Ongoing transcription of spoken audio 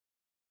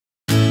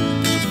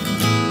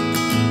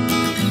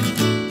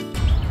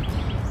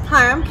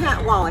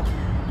Matt Wallach.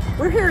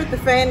 We're here at the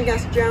Fay and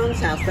Gus Jones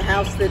house, the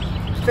house that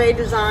Fay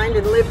designed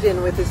and lived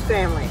in with his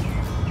family.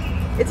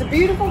 It's a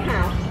beautiful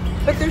house,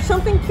 but there's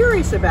something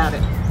curious about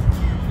it.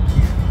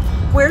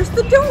 Where's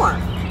the door?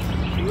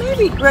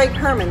 Maybe Greg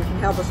Herman can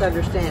help us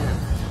understand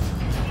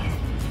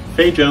it.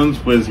 Fay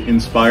Jones was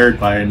inspired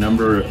by a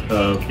number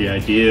of the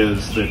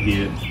ideas that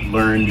he had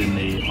learned in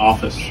the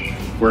office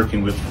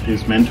working with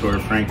his mentor,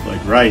 Frank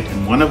Lloyd Wright,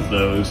 and one of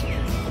those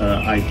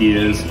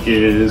ideas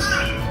is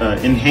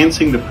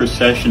enhancing the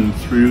procession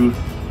through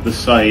the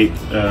site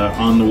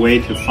on the way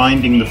to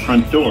finding the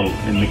front door.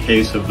 In the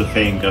case of the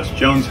Fay and Gus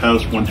Jones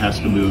house, one has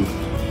to move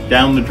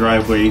down the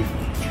driveway,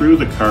 through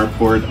the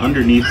carport,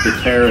 underneath the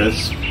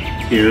terrace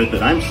here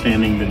that I'm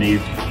standing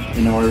beneath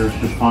in order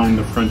to find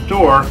the front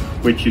door,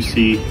 which you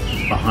see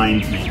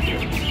behind me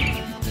here.